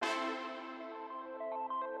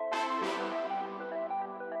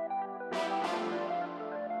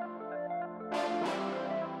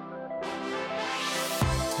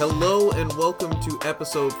Hello and welcome to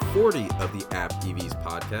episode 40 of the App EVs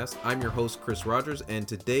podcast. I'm your host, Chris Rogers, and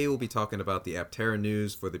today we'll be talking about the Aptera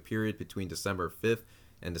news for the period between December 5th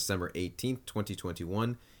and December 18th,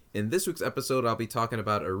 2021. In this week's episode, I'll be talking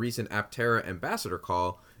about a recent Aptera ambassador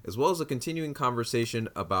call, as well as a continuing conversation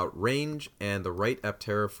about range and the right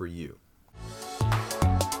Aptera for you.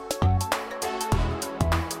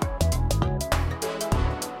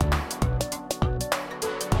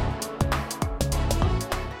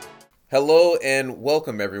 Hello and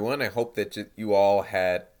welcome, everyone. I hope that you all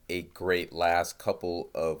had a great last couple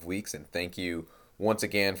of weeks, and thank you once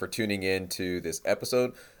again for tuning in to this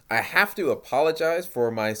episode. I have to apologize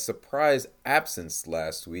for my surprise absence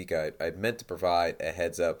last week. I meant to provide a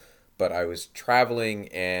heads up, but I was traveling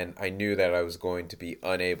and I knew that I was going to be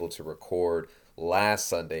unable to record last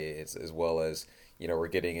Sunday, as well as, we're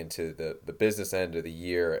getting into the business end of the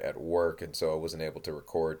year at work, and so I wasn't able to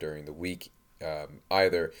record during the week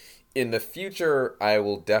either. In the future, I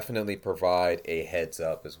will definitely provide a heads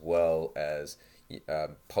up as well as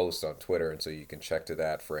post on Twitter, and so you can check to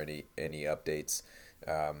that for any updates.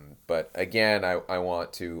 But again, I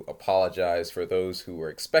want to apologize for those who were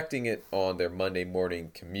expecting it on their Monday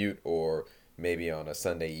morning commute or maybe on a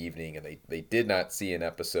Sunday evening and they did not see an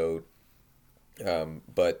episode.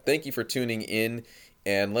 But thank you for tuning in,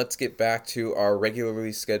 and let's get back to our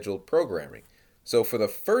regularly scheduled programming. So for the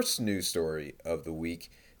first news story of the week,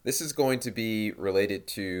 this is going to be related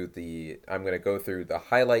to I'm going to go through the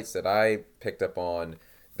highlights that I picked up on.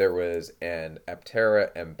 There was an Aptera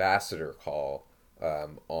ambassador call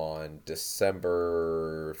on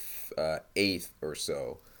December 8th or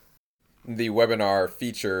so. The webinar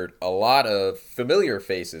featured a lot of familiar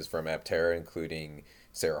faces from Aptera, including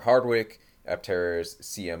Sarah Hardwick, Aptera's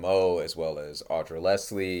CMO, as well as Audra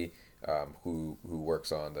Leslie, who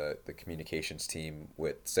works on the communications team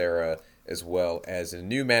with Sarah, as well as a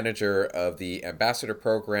new manager of the ambassador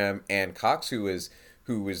program, Ann Cox, who was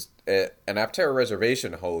an Aptera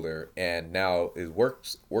reservation holder and now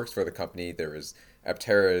works for the company. There is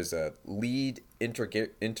Aptera's lead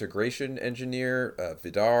integration engineer,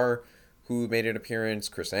 Vidar, who made an appearance.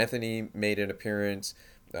 Chris Anthony made an appearance.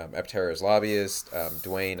 Aptera's lobbyist,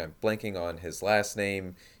 Dwayne, I'm blanking on his last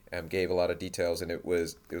name, gave a lot of details, and it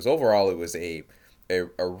was overall a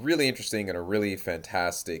really interesting and a really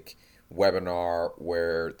fantastic webinar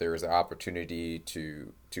where there's an opportunity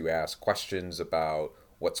to ask questions about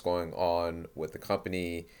what's going on with the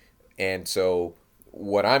company. And so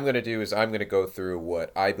what I'm going to do is I'm going to go through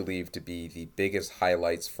what I believe to be the biggest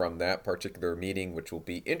highlights from that particular meeting, which will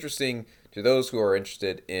be interesting to those who are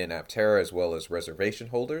interested in Aptera as well as reservation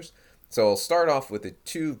holders. So I'll start off with the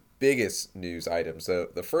two biggest news items.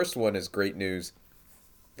 The first one is great news,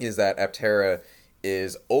 is that Aptera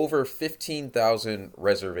is over 15,000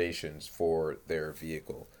 reservations for their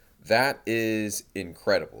vehicle. That is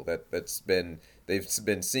incredible. They've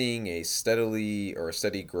been seeing a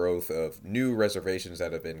steady growth of new reservations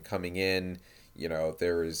that have been coming in.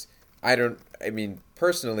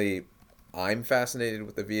 Personally, I'm fascinated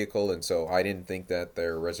with the vehicle, and so I didn't think that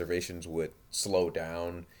their reservations would slow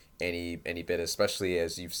down any bit, especially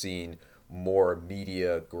as you've seen more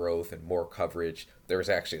media growth and more coverage. There was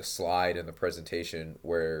actually a slide in the presentation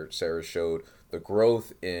where Sarah showed the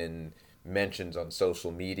growth in mentions on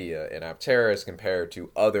social media in Aptera as compared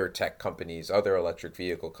to other tech companies, other electric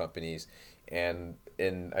vehicle companies. And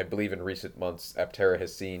I believe in recent months, Aptera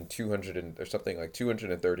has seen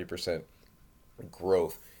 230%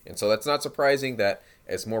 growth. And so that's not surprising that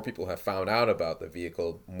as more people have found out about the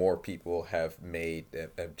vehicle, more people have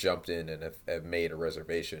jumped in and have made a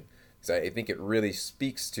reservation. So I think it really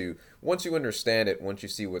speaks to, once you understand it, once you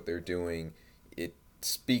see what they're doing, it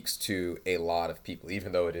speaks to a lot of people,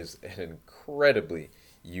 even though it is an incredibly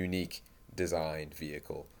unique designed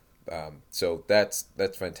vehicle. So that's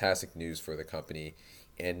fantastic news for the company.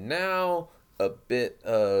 And now a bit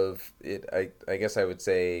of it, I guess I would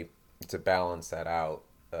say, to balance that out,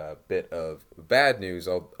 a bit of bad news,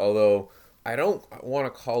 although I don't want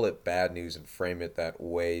to call it bad news and frame it that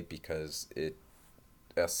way because it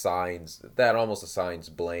almost assigns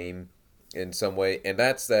blame in some way, and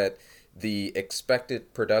that's that the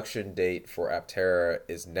expected production date for Aptera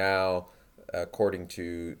is now, according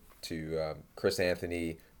to Chris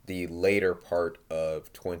Anthony, the later part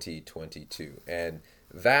of 2022, and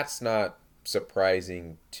that's not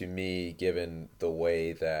surprising to me given the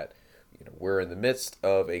way that we're in the midst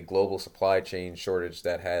of a global supply chain shortage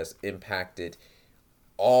that has impacted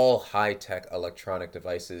all high-tech electronic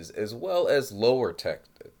devices as well as lower-tech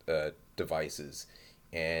devices.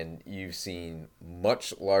 and you've seen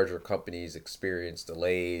much larger companies experience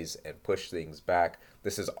delays and push things back.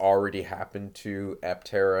 This has already happened to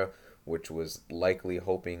Aptera, which was likely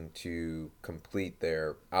hoping to complete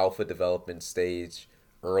their alpha development stage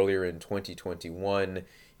earlier in 2021,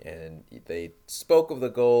 and they spoke of the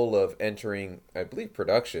goal of entering, I believe,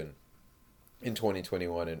 production in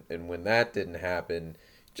 2021. And when that didn't happen,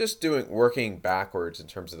 just working backwards in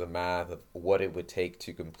terms of the math of what it would take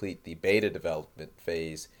to complete the beta development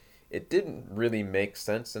phase, it didn't really make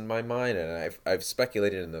sense in my mind, and I've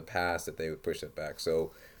speculated in the past that they would push it back.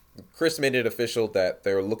 So Chris made it official that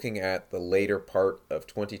they're looking at the later part of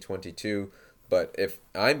 2022. But if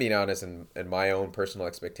I'm being honest, in my own personal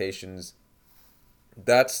expectations,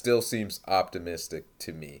 that still seems optimistic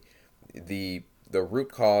to me. The root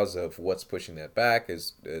cause of what's pushing that back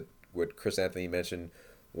is what Chris Anthony mentioned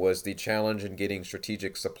was the challenge in getting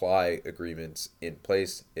strategic supply agreements in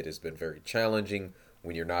place. It has been very challenging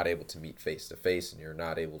when you're not able to meet face to face and you're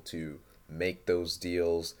not able to make those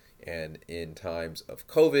deals. And in times of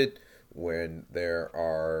COVID, when there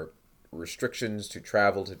are restrictions to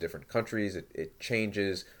travel to different countries, it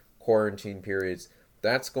changes quarantine periods.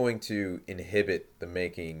 That's going to inhibit the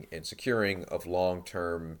making and securing of long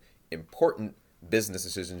term important business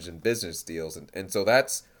decisions and business deals. And so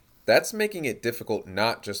that's making it difficult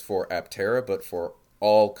not just for Aptera, but for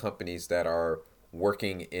all companies that are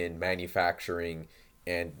working in manufacturing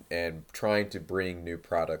and trying to bring new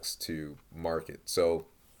products to market. So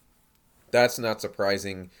that's not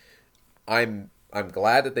surprising. I'm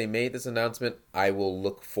glad that they made this announcement. I will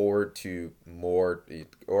look forward to more,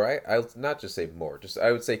 or I'll not just say more, just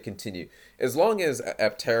I would say continue. As long as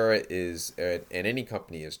Aptera is, and any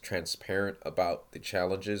company is transparent about the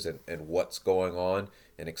challenges and what's going on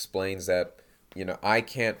and explains that,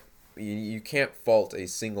 you can't fault a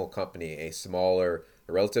single company, a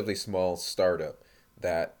relatively small startup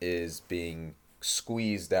that is being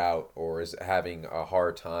squeezed out or is having a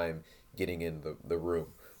hard time getting in the room.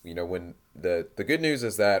 When the good news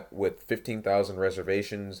is that with 15,000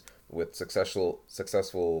 reservations, with successful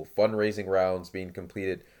fundraising rounds being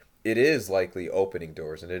completed, it is likely opening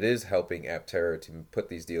doors and it is helping Aptera to put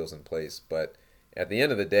these deals in place. But at the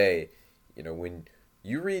end of the day, when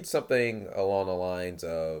you read something along the lines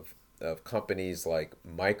of companies like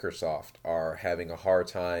Microsoft are having a hard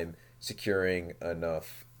time securing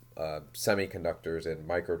enough semiconductors and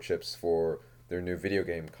microchips for their new video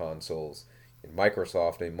game consoles, and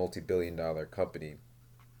Microsoft, a multi-billion-dollar company,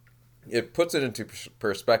 it puts it into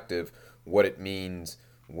perspective what it means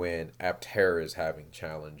when Aptera is having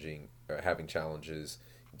challenges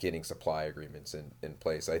getting supply agreements in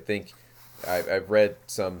place. I think I've read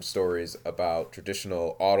some stories about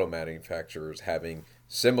traditional auto manufacturers having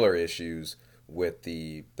similar issues with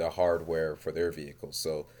the hardware for their vehicles.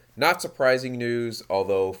 So not surprising news,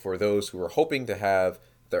 although for those who are hoping to have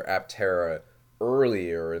their Aptera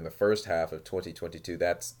earlier in the first half of 2022,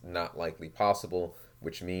 that's not likely possible,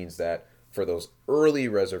 which means that for those early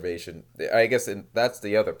reservation, I guess, and that's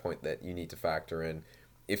the other point that you need to factor in.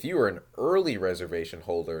 If you are an early reservation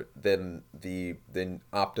holder, then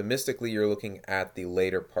optimistically you're looking at the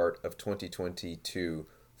later part of 2022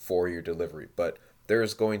 for your delivery. But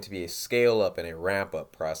there's going to be a scale up and a ramp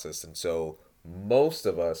up process, and so most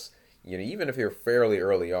of us, even if you're fairly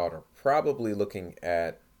early on, are probably looking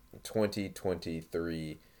at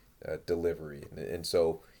 2023 delivery, and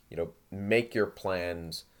so make your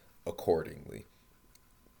plans accordingly.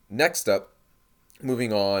 Next up,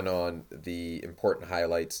 moving on the important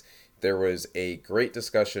highlights, there was a great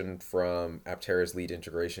discussion from Aptera's lead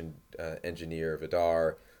integration engineer,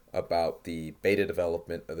 Vidar, about the beta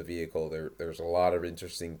development of the vehicle. There's a lot of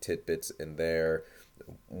interesting tidbits in there.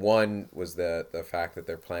 One was the fact that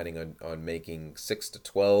they're planning on making 6 to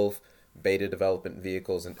 12 beta development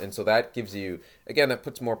vehicles. And so that gives you, again, that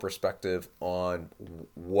puts more perspective on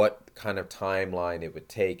what kind of timeline it would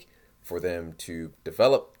take for them to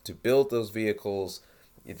build those vehicles.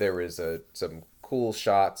 There was some cool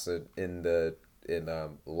shots in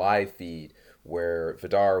live feed where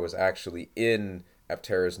Vidar was actually in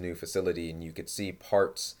Aptera's new facility, and you could see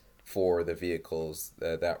parts for the vehicles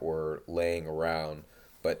that were laying around.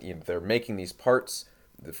 But they're making these parts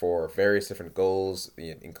for various different goals,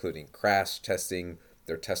 including crash testing.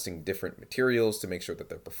 They're testing different materials to make sure that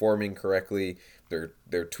they're performing correctly.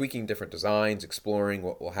 They're tweaking different designs, exploring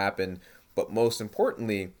what will happen. But most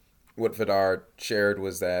importantly, what Vidar shared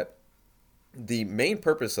was that the main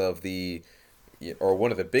purpose of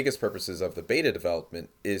one of the biggest purposes of the beta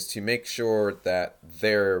development is to make sure that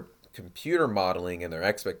their computer modeling and their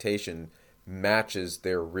expectation matches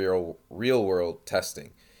their real world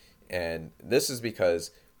testing. And this is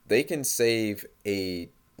because they can save a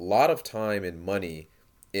lot of time and money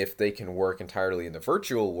if they can work entirely in the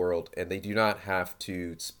virtual world and they do not have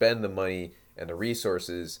to spend the money and the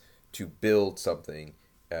resources to build something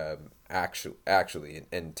actually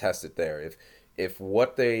and test it there. If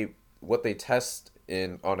what they test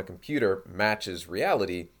in on a computer matches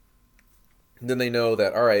reality, then they know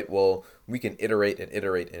that, all right, well, we can iterate and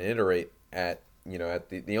iterate and iterate at, at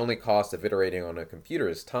the only cost of iterating on a computer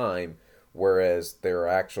is time, whereas there are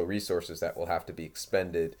actual resources that will have to be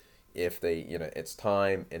expended if they, it's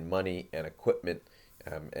time and money and equipment,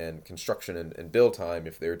 and construction and build time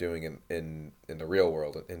if they're doing in the real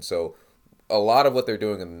world. And so a lot of what they're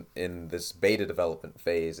doing in this beta development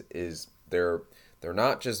phase is they're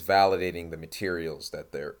not just validating the materials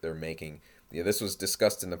that they're making. This was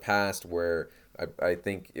discussed in the past where I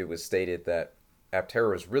think it was stated that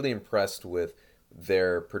Aptera was really impressed with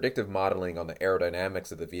their predictive modeling on the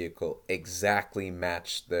aerodynamics of the vehicle exactly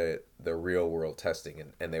matched the real world testing,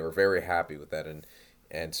 and they were very happy with that.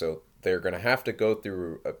 And so they're going to have to go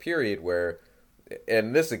through a period where,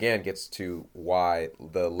 and this again gets to why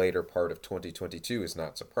the later part of 2022 is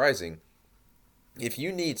not surprising. If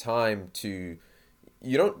you need time to,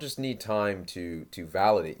 you don't just need time to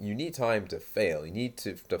validate, you need time to fail. You need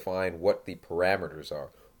to define what the parameters are,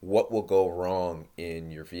 what will go wrong in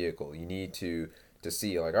your vehicle. You need to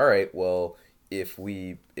see, like, all right, well, if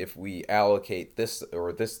we allocate this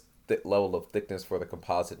or this level of thickness for the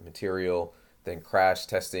composite material, then crash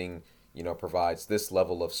testing, provides this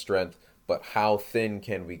level of strength. But how thin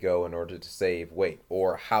can we go in order to save weight,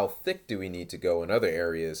 or how thick do we need to go in other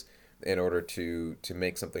areas in order to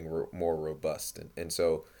make something more robust? And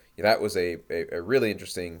so that was a really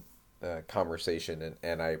interesting conversation,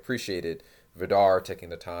 and I appreciated Vidar taking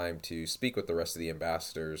the time to speak with the rest of the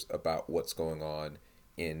ambassadors about what's going on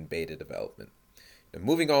in beta development. And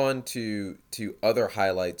moving on to other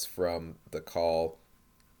highlights from the call,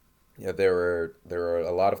 there were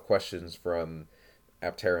a lot of questions from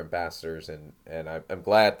Aptera ambassadors, and I'm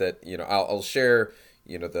glad that I'll share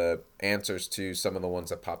the answers to some of the ones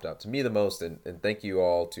that popped out to me the most, and thank you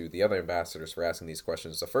all to the other ambassadors for asking these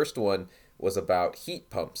questions. The first one was about heat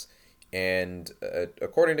pumps, and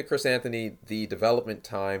according to Chris Anthony, the development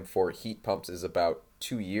time for heat pumps is about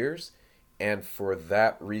 2 years, and for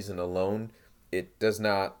that reason alone, it does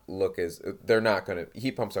not look as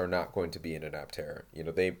heat pumps are not going to be in an Aptera.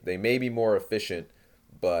 They may be more efficient,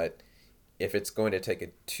 but if it's going to take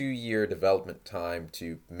a 2-year development time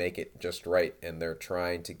to make it just right, and they're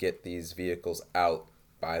trying to get these vehicles out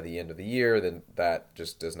by the end of the year, then that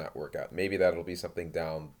just does not work out. Maybe that'll be something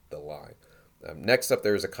down the line. Next up,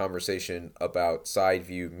 there's a conversation about side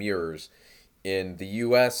view mirrors. In the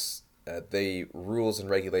U.S., the rules and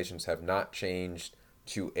regulations have not changed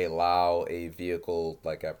to allow a vehicle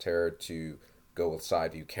like Aptera to go with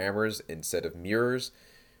side view cameras instead of mirrors.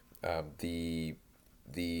 The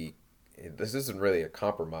This isn't really a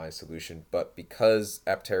compromise solution, but because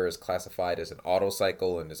Aptera is classified as an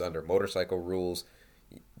autocycle and is under motorcycle rules,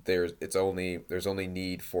 there's only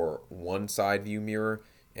need for one side view mirror,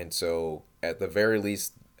 and so at the very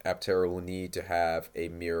least, Aptera will need to have a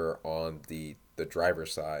mirror on the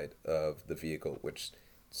driver's side of the vehicle, which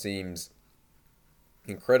seems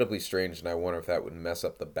incredibly strange, and I wonder if that would mess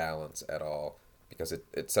up the balance at all, because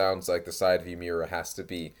it sounds like the side view mirror has to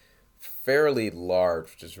be fairly large,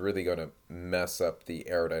 which is really going to mess up the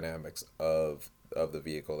aerodynamics of the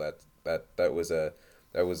vehicle. That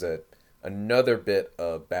was another bit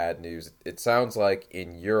of bad news. It sounds like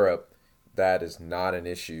in Europe that is not an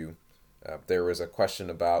issue. There was a question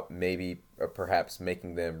about maybe perhaps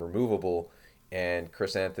making them removable, and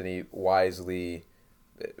Chris Anthony wisely,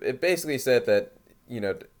 it basically said that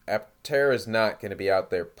Aptera is not going to be out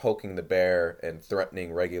there poking the bear and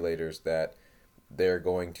threatening regulators that they're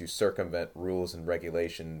going to circumvent rules and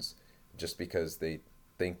regulations just because they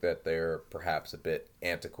think that they're perhaps a bit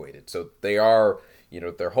antiquated. So they are,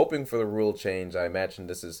 they're hoping for the rule change. I imagine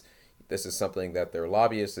this is something that their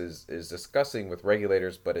lobbyist is discussing with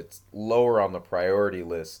regulators, but it's lower on the priority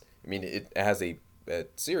list. I mean, it has a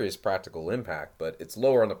serious practical impact, but it's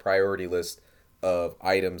lower on the priority list of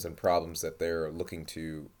items and problems that they're looking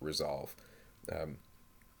to resolve.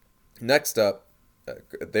 Next up,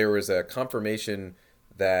 there was a confirmation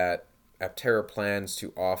that Aptera plans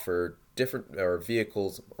to offer different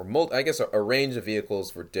vehicles, or a range of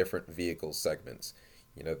vehicles for different vehicle segments.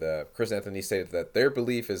 The Chris Anthony stated that their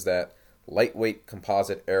belief is that lightweight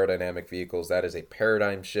composite aerodynamic vehicles, that is a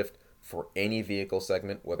paradigm shift for any vehicle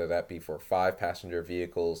segment, whether that be for 5-passenger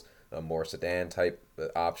vehicles, a more sedan type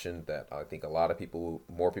option that I think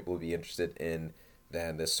more people would be interested in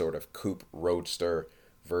than this sort of coupe roadster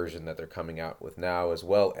version that they're coming out with now, as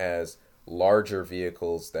well as larger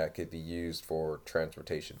vehicles that could be used for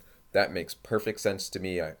transportation. That makes perfect sense to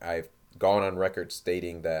me. I've gone on record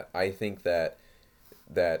stating that I think that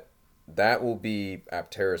that will be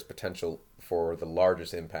Aptera's potential for the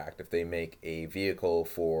largest impact if they make a vehicle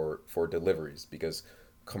for deliveries, because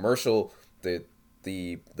commercial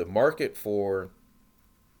the market for,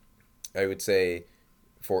 I would say,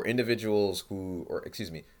 for individuals who, or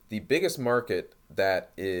excuse me, the biggest market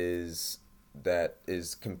that is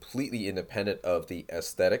completely independent of the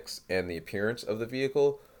aesthetics and the appearance of the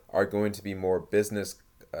vehicle are going to be more business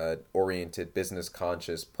oriented, business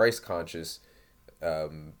conscious, price conscious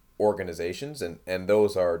organizations, and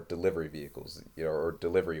those are delivery vehicles, or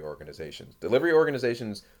delivery organizations. Delivery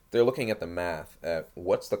organizations, they're looking at the math at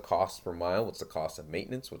what's the cost per mile, what's the cost of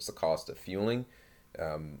maintenance, what's the cost of fueling,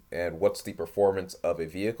 and what's the performance of a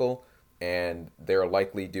vehicle, and they're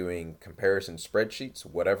likely doing comparison spreadsheets.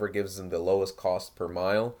 Whatever gives them the lowest cost per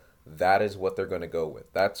mile, that is what they're going to go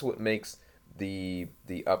with. That's what makes the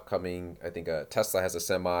upcoming, I think Tesla has a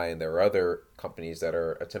semi, and there are other companies that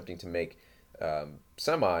are attempting to make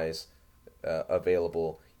semis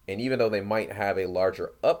available. And even though they might have a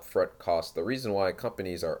larger upfront cost, the reason why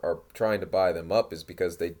companies are trying to buy them up is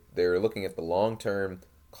because they're looking at the long term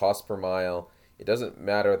cost per mile. It doesn't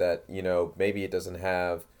matter that, maybe it doesn't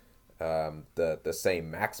have the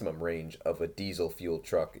same maximum range of a diesel fueled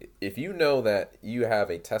truck. If you know that you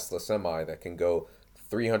have a Tesla semi that can go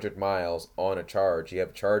 300 miles on a charge, you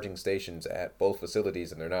have charging stations at both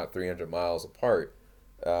facilities and they're not 300 miles apart,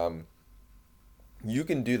 you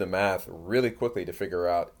can do the math really quickly to figure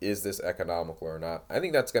out, is this economical or not. I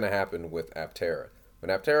think that's going to happen with Aptera.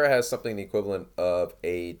 When Aptera has something the equivalent of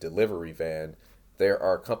a delivery van, there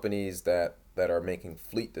are companies that are making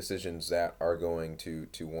fleet decisions that are going to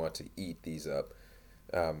want to eat these up.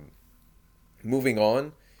 Moving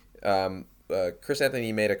on, Chris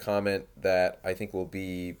Anthony made a comment that I think will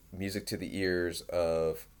be music to the ears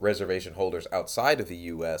of reservation holders outside of the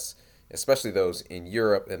U.S., especially those in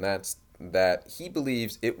Europe, and that's that he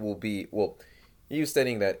believes it will be, well, he was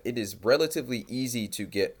stating that it is relatively easy to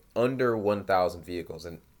get under 1,000 vehicles,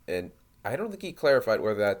 and I don't think he clarified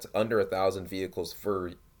whether that's under 1,000 vehicles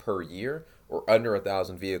per year or under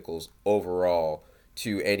 1,000 vehicles overall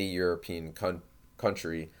to any European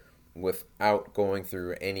country without going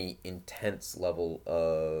through any intense level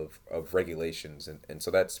of regulations. And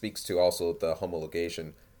so that speaks to also the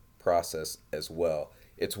homologation process as well.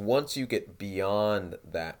 It's once you get beyond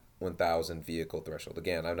that 1,000 vehicle threshold.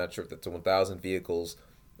 Again, I'm not sure if that's 1,000 vehicles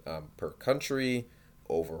per country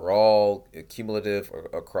overall, cumulative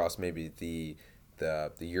across maybe the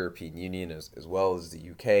European Union as well as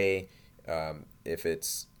the UK, if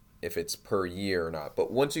it's per year or not.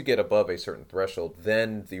 But once you get above a certain threshold,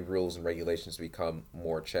 then the rules and regulations become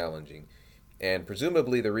more challenging. And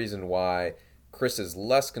presumably the reason why Chris is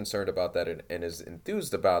less concerned about that and is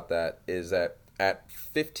enthused about that is that at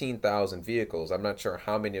 15,000 vehicles, I'm not sure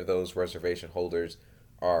how many of those reservation holders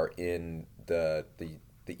are in the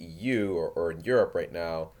EU or in Europe right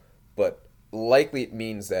now, but likely it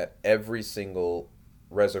means that every single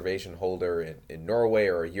reservation holder in Norway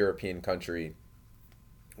or a European country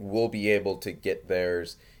will be able to get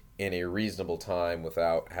theirs in a reasonable time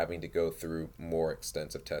without having to go through more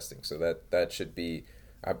extensive testing. So that should be,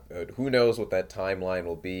 who knows what that timeline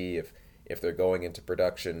will be, if they're going into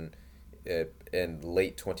production in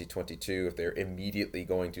late 2022, if they're immediately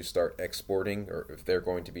going to start exporting, or if they're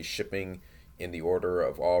going to be shipping in the order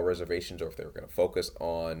of all reservations, or if they're going to focus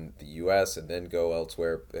on the US and then go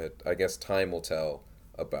elsewhere. I guess time will tell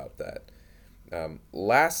about that.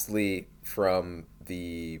 Lastly, from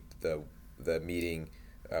the meeting,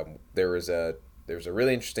 there was a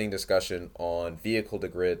really interesting discussion on vehicle to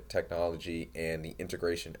grid technology and the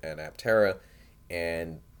integration in Aptera,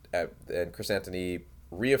 and Chris Anthony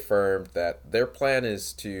reaffirmed that their plan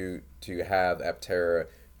is to have Aptera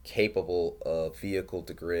capable of vehicle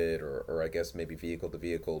to grid, or I guess maybe vehicle to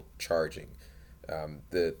vehicle charging.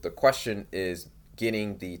 The question is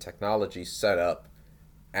getting the technology set up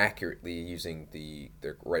accurately using the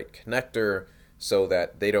right connector so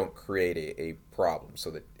that they don't create a problem,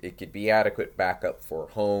 so that it could be adequate backup for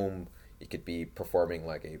home. It could be performing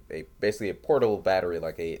like a basically a portable battery,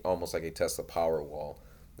 like almost like a Tesla Powerwall.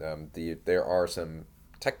 There are some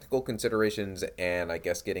technical considerations, and I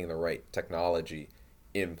guess getting the right technology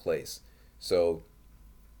in place. So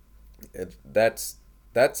that's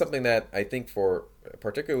something that I think, for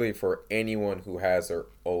particularly for anyone who has their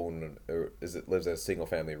own, or lives as a single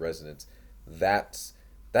family residence, that's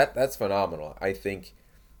phenomenal. I think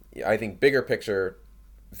bigger picture,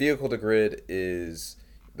 vehicle to grid is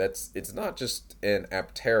it's not just an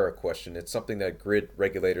Aptera question. It's something that grid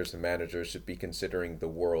regulators and managers should be considering the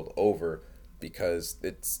world over, because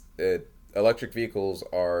electric vehicles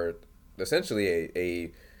are essentially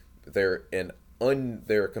a they're an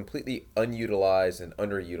they're a completely unutilized and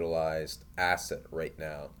underutilized asset right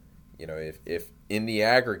now. If in the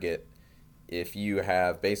aggregate, if you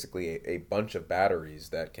have basically a bunch of batteries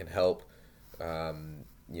that can help, um,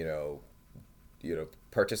 you know,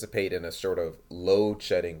 participate in a sort of load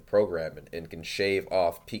shedding program, and can shave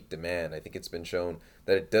off peak demand. I think it's been shown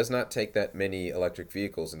that it does not take that many electric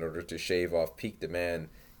vehicles in order to shave off peak demand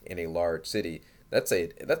in a large city. That's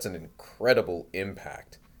an incredible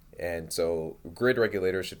impact. And so grid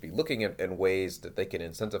regulators should be looking at ways that they can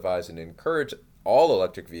incentivize and encourage all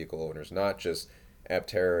electric vehicle owners, not just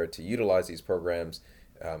Aptera, to utilize these programs.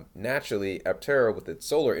 Naturally, Aptera, with its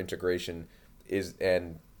solar integration, is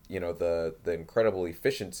and the incredible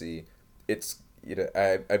efficiency, it's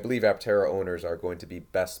I believe Aptera owners are going to be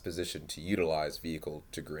best positioned to utilize vehicle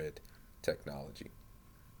to grid technology.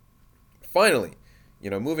 Finally,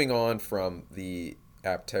 moving on from the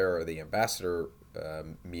Aptera, the ambassador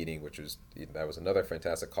meeting, which was that was another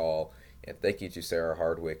fantastic call, and thank you to Sarah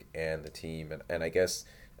Hardwick and the team, and I guess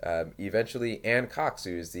eventually Ann Cox,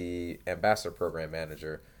 who is the ambassador program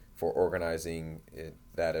manager, for organizing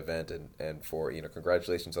that event, and for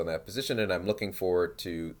congratulations on that position, and I'm looking forward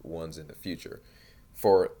to ones in the future.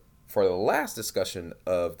 For the last discussion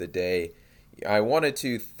of the day, I wanted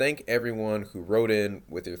to thank everyone who wrote in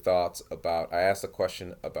with your thoughts about. I asked a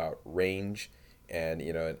question about range, and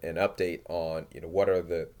an update on what are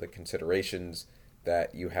the considerations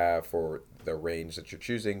that you have for the range that you're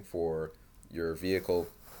choosing for your vehicle.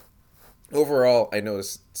 Overall, I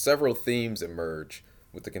noticed several themes emerge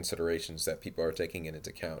with the considerations that people are taking into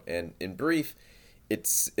account. And in brief,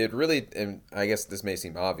 it really, and I guess this may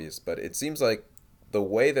seem obvious, but it seems like the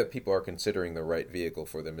way that people are considering the right vehicle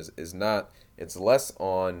for them is not, it's less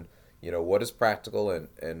on what is practical,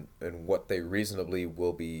 and what they reasonably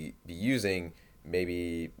will be using,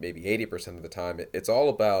 maybe 80% of the time. It's all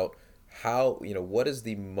about how, what is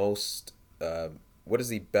the most what is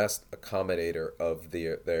the best accommodator of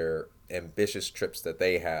their ambitious trips that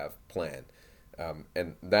they have planned.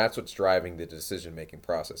 And that's what's driving the decision making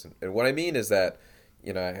process. And what I mean is that,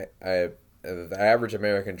 the average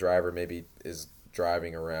American driver maybe is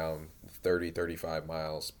driving around 30-35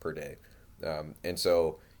 miles per day. And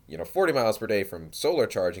so, 40 miles per day from solar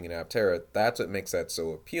charging in Aptera, that's what makes that so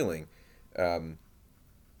appealing. But,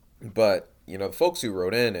 the folks who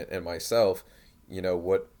wrote in, and myself,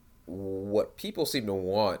 what people seem to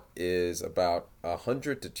want is about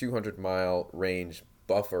 100 to 200 mile range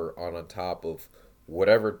buffer on top of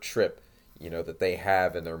whatever trip that they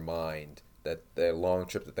have in their mind, that the long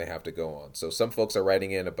trip that they have to go on. So some folks are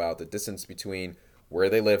writing in about the distance between where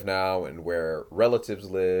they live now and where relatives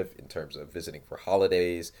live in terms of visiting for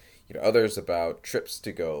holidays. Others about trips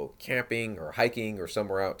to go camping or hiking or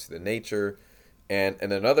somewhere out to the nature. And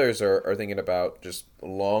then others are thinking about just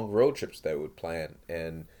long road trips that would plan,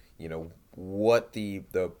 and what the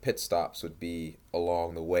pit stops would be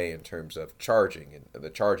along the way in terms of charging and the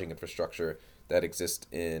charging infrastructure that exists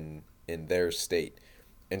in their state.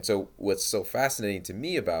 And so what's so fascinating to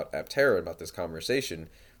me about Aptera, about this conversation,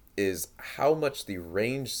 is how much the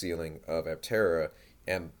range ceiling of Aptera,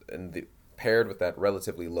 and paired with that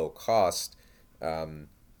relatively low cost,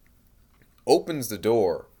 opens the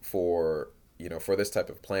door for this type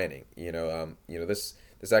of planning.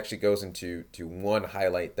 This actually goes into one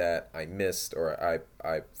highlight that I missed, or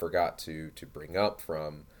I forgot to bring up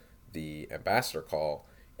from the ambassador call,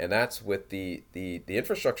 and that's with the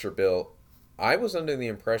infrastructure bill. I was under the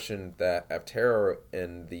impression that Aptera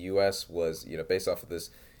in the U.S. was, based off of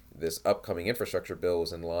this upcoming infrastructure bill,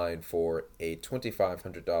 was in line for a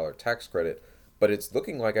 $2,500 tax credit, but it's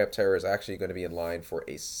looking like Aptera is actually going to be in line for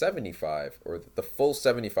a the full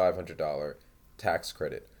 $7,500 tax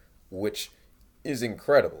credit, which is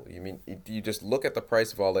incredible. You just look at the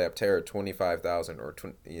price of all the Aptera, 25,000 or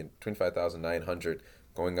 25,900,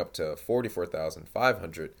 going up to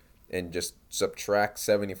 44,500, and just subtract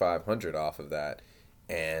 7,500 off of that,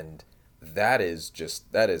 and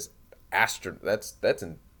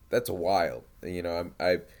that's wild.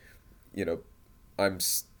 I'm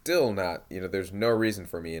still not, there's no reason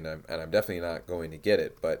for me, and I'm definitely not going to get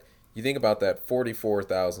it. But you think about that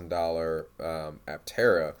 $44,000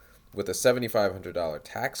 Aptera with a $7,500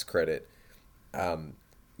 tax credit,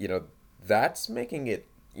 you know, that's making it,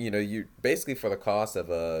 you basically, for the cost of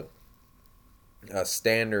a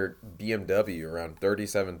standard BMW around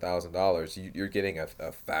 $37,000, you're getting a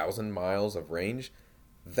thousand miles of range.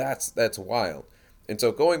 That's wild. And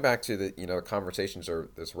so going back to the conversations or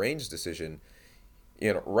this range decision,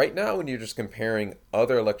 right now when you're just comparing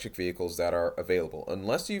other electric vehicles that are available,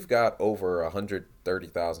 unless you've got over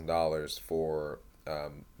 $130,000 for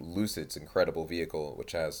Lucid's incredible vehicle,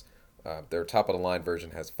 which has their top of the line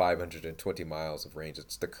version has 520 miles of range.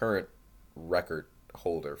 It's the current record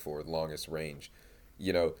holder for longest range.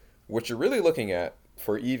 You know, what you're really looking at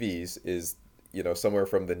for EVs is, somewhere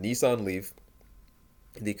from the Nissan Leaf.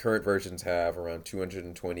 The current versions have around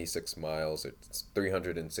 226 miles. It's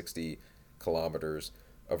 360 kilometers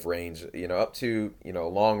of range, up to,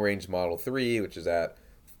 long range Model 3, which is at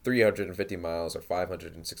 350 miles or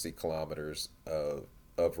 560 kilometers of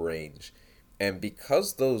range. And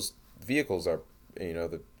because those vehicles are,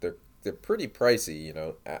 they're pretty pricey,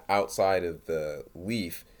 outside of the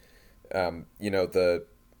Leaf,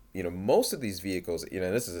 most of these vehicles,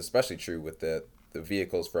 this is especially true with the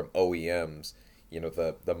vehicles from OEMs,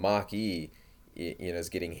 the Mach-E, is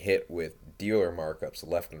getting hit with dealer markups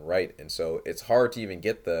left and right, and so it's hard to even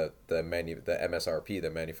get the MSRP, the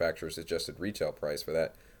manufacturer's suggested retail price for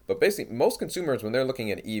that. But basically, most consumers, when they're looking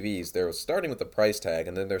at EVs, they're starting with the price tag,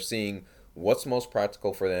 and then they're seeing what's most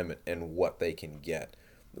practical for them and what they can get.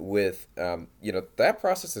 With that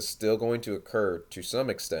process is still going to occur to some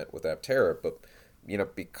extent with Aptera, but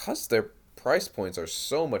because their price points are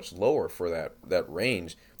so much lower for that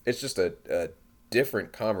range, it's just a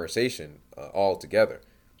different conversation altogether.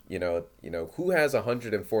 Who has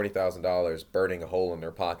 $140,000 burning a hole in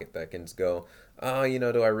their pocket that can go, do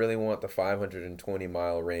I really want the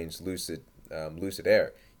 520-mile range Lucid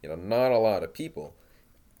Air? Not a lot of people.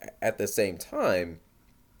 At the same time,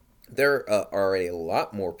 there are a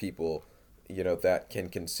lot more people, that can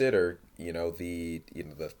consider, the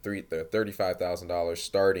 $35,000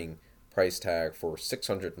 starting price tag for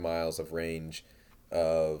 600 miles of range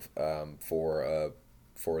of for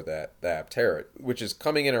the Aptera, which is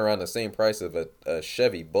coming in around the same price of a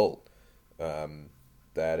Chevy Bolt.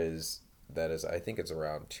 That is I think it's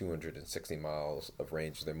around 260 miles of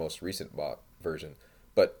range, their most recent bought version.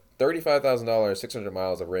 But $35,000, 600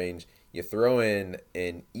 miles of range, you throw in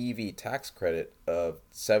an EV tax credit of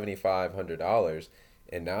 $7,500,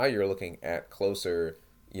 and now you're looking at closer,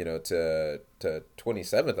 to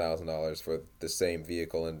 $27,000 for the same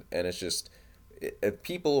vehicle, and it's just, if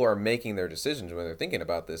people are making their decisions when they're thinking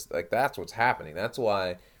about this, like, that's what's happening. That's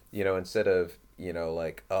why, instead of,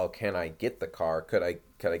 like, oh, can I get the car? Could I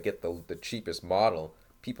get the cheapest model?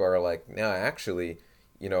 People are like, no, actually,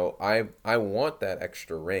 I want that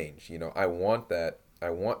extra range. I want that. I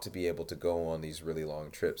want to be able to go on these really long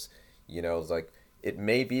trips. It's like, it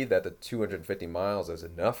may be that the 250 miles is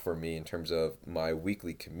enough for me in terms of my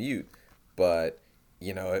weekly commute, but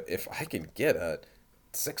if I can get a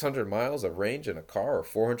 600 miles of range in a car, or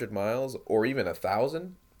 400 miles, or even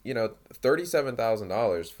 1,000,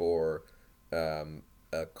 $37,000 for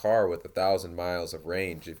a car with 1,000 miles of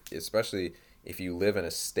range, especially if you live in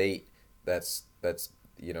a state that's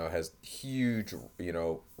has huge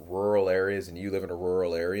rural areas, and you live in a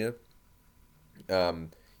rural area.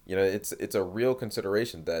 It's a real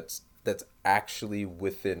consideration that's actually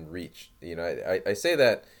within reach. I say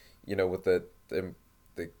that with the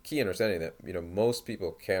key understanding that most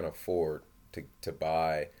people can't afford to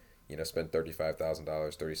buy, spend $35,000,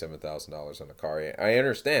 $37,000 on a car. I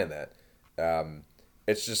understand that.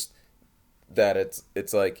 It's just that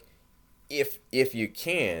it's like, if you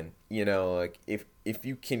can, like, if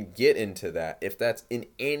you can get into that, if that's in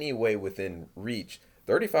any way within reach,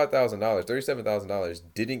 $35,000,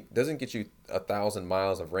 $37,000 doesn't get you 1,000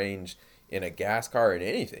 miles of range in a gas car in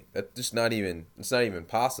anything. That's just not even, it's not even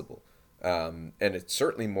possible. And it's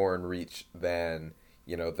certainly more in reach than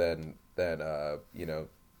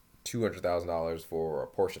 $200,000 for a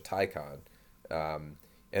Porsche Taycan. And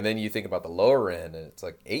then you think about the lower end, and it's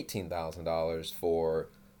like $18,000 for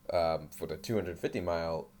the 250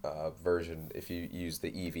 mile version if you use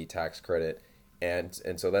the EV tax credit, and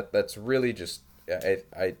so that's really just,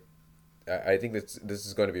 I think this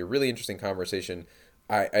is going to be a really interesting conversation.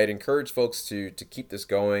 I'd encourage folks to keep this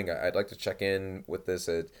going. I'd like to check in with this,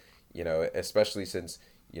 especially since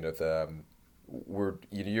you're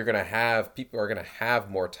gonna have, people are gonna have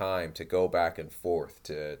more time to go back and forth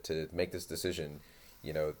to make this decision.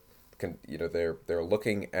 They're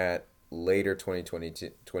looking at later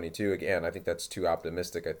 2022. Again, I think that's too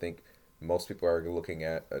optimistic. I think most people are looking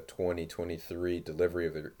at a 2023 delivery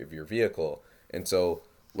of your vehicle. And so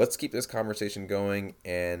let's keep this conversation going,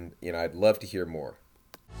 and I'd love to hear more.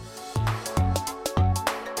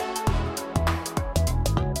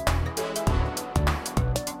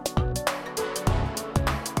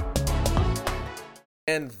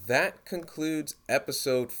 And that concludes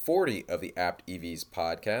episode 40 of the Apt EVs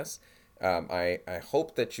podcast. I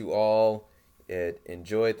hope that you all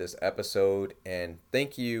enjoyed this episode, and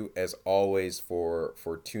thank you as always for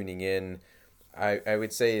tuning in. I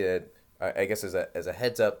would say that I guess as a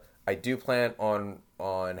heads up, I do plan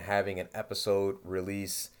on having an episode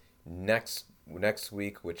release next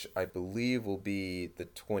week, which I believe will be the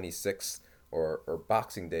 26th or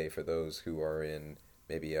Boxing Day for those who are in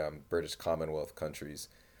maybe British Commonwealth countries.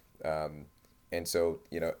 And so,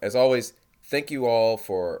 as always, thank you all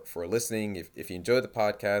for listening. If you enjoyed the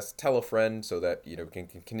podcast, tell a friend so that we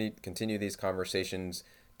can continue these conversations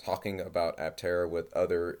talking about Aptera with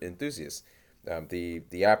other enthusiasts. The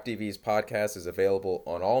Apt EVs podcast is available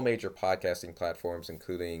on all major podcasting platforms,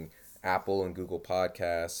 including Apple and Google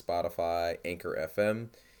Podcasts, Spotify, Anchor FM.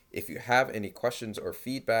 If you have any questions or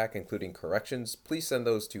feedback, including corrections, please send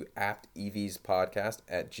those to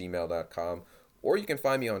aptevspodcast@gmail.com, or you can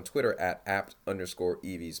find me on Twitter at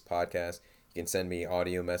apt_evspodcast. You can send me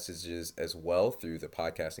audio messages as well through the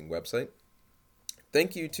podcasting website.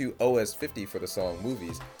 Thank you to OS50 for the song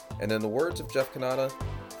Movies. And in the words of Jeff Kanata,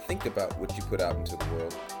 think about what you put out into the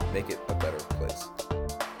world. Make it a better place.